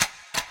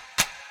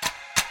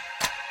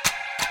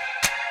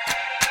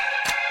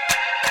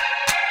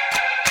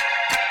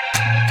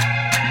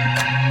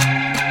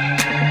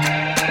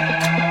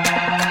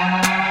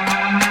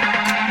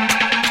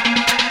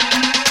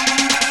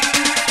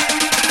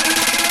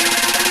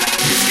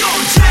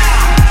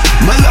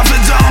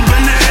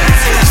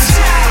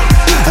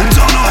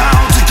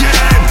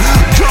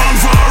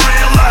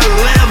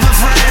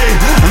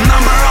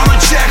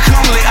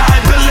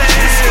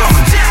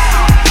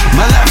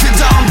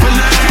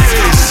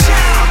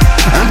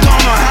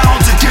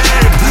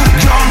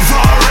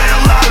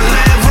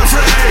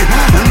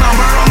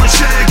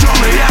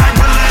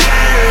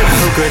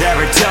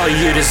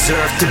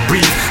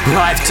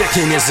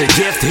Everything is a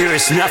gift, here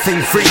is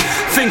nothing free.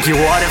 Think you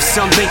out of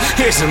something,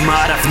 here's a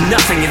out of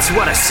nothing. It's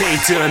what I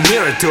say to a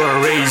mirror to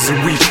erase a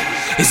week.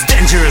 It's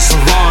dangerous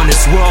alone,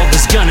 this world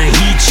is gonna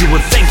eat you.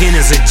 What thinking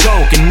is a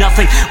joke and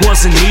nothing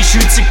was an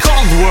issue. It's a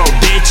cold world,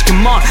 bitch,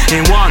 come on,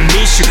 and one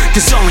issue.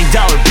 Cause only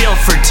dollar bill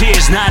for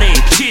tears, not a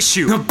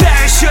tissue. No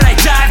better should I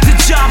dive to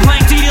jump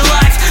length to your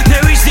life.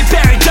 There is the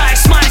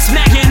paradise, mine is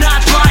making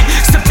not lying.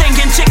 Stop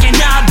thinking, checking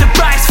out the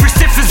price for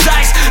stiff as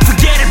ice.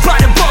 Forget it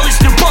by the bullets,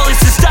 no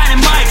bullets is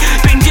dynamite.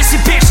 Pain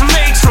disappears from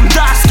lyrics from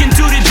dusk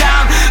into the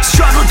dawn.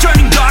 Struggle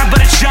turning dark,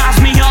 but it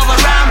shines me all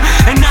around.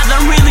 And I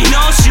don't really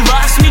know, she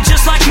loves me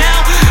just like now.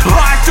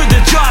 Hard to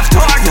the draft,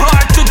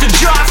 hard to the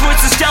draft.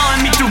 Voices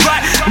telling me to ride.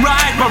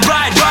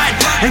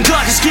 And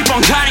clock is keep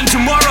on counting,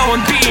 tomorrow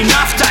won't be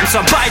enough time.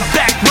 So I bite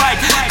back right,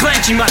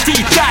 clenching my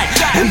teeth tight.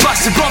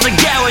 Impossible to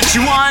get what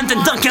you want and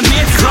don't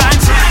commit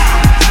crimes.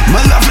 My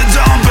love is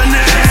on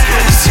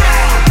beneath,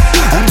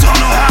 I don't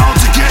know how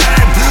to keep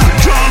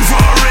going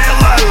for real,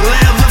 I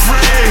live the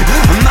free.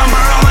 A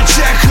number on a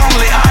check,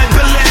 only I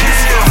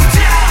believe.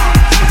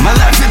 My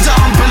life is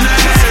on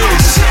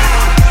beneath,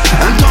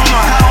 I don't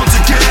know how to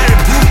keep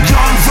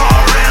going for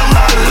real,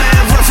 I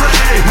live the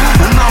free.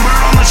 A number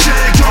on a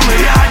check,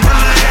 only I believe.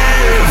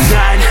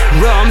 Night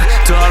room,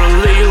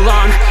 totally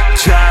alone.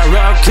 Try to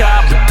look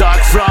up, but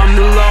dark from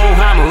below.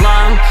 I'm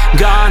alone,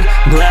 gone,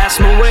 blast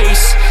my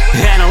waist,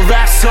 and I'll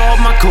last all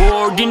my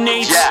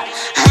coordinates.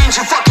 Ain't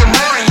you fucking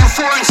worry, you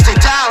foreign, stay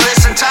down.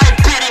 Listen tight,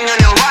 bidding on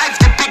your life.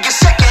 The biggest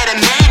second and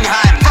main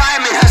high.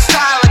 Environment has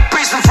style, like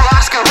prison for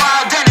Oscar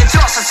Wilde. Then it's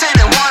also sin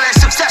and water,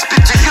 success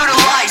bit to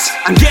utilize.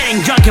 I'm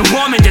getting drunk and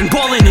warming and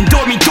bowling in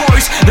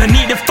dormitories. Don't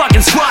need a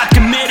fucking squad,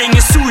 committing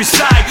a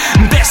suicide.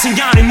 I'm passing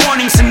out in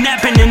mornings and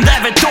napping in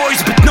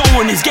lavatories. But no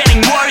one is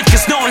getting worried,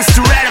 cause no one's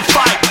to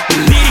ratify.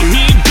 Needing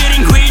need,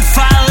 bidding greed,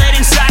 file it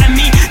inside of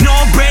me. No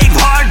brave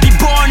heart, be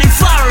born in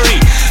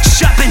flowery.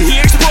 Shopping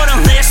here, put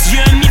on list.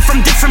 You and me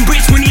from different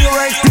breeds. When you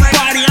were at the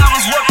party, I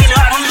was working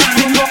hard on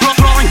living.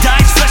 Rolling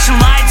dice, flashing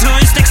lights. Who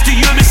is next to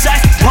you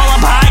besides? While I'm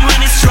high when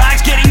it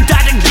strikes, getting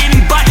tight and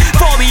getting by.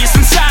 Phobias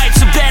inside,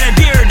 so better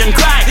beer than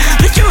cry.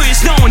 The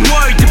curious, no one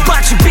worried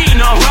about you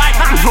being alright.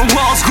 I'm from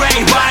walls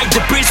gray white,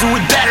 the prison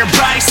with better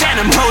price. And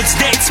I'm road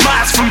state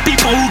smiles from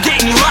people who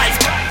gave me life.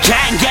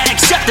 Can't get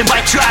accepted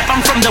by tribe,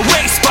 I'm from the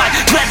waste spot.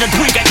 Glad that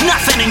we got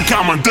nothing in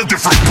common, the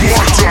different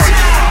blood type.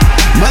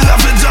 My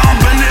love is on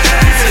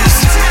beneath,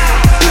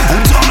 I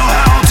don't know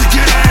how to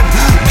keep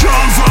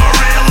going for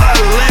real, I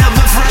live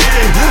the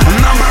free. A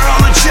number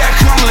on a check,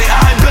 only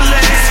I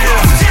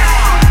believe.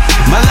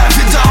 My life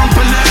is on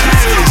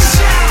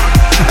beneath,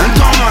 I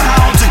don't know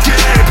how to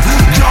keep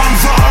going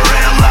for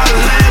real, I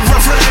live the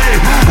free.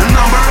 A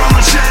number on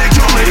a check,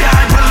 only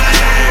I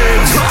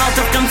believe. Out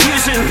of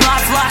confusion,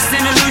 life lost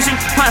in illusion.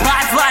 My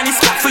lifeline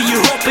is cut for you,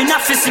 hope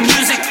enough is some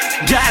music.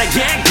 Gotta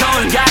get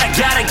going, gotta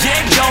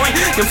get going.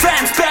 Your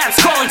friends, pants,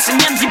 colleagues,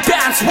 and empty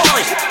pants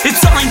wallet. It's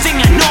the only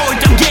thing I know it,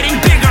 I'm getting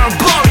bigger and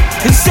blowing.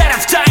 Instead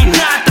of dying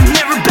not, I'm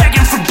never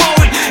begging for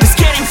Boeing. It's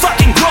getting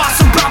fucking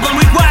gross, some problem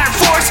with wire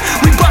force.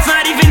 We both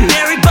not even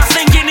married, but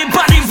thinking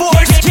about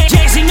divorce.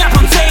 Gazing up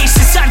on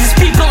faces, are these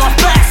people of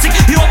plastic.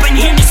 You open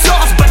hear the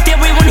souls, but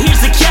everyone hears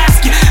the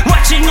casket.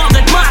 Watching all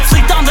that mud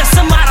slid down the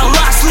some out of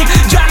lost sleep.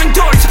 Driving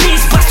towards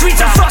peace, but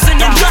streets are frozen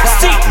and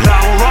dusty.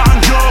 Now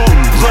I'm gone,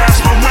 blast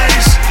my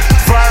waist.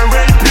 Fire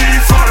AP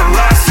for the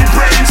rusty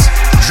brains.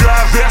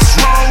 Drive this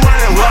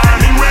runway,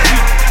 lining rain.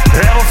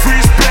 Hell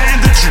freeze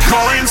pain that you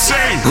call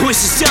insane.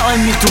 Voices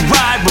telling me to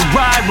ride.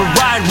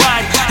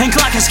 And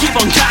clockers keep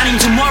on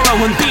counting, tomorrow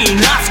won't be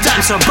enough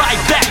time. So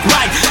bite back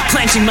right,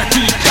 clenching my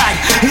teeth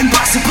tight.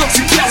 Impossible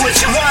to get what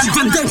you want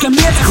and then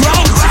commit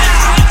crime.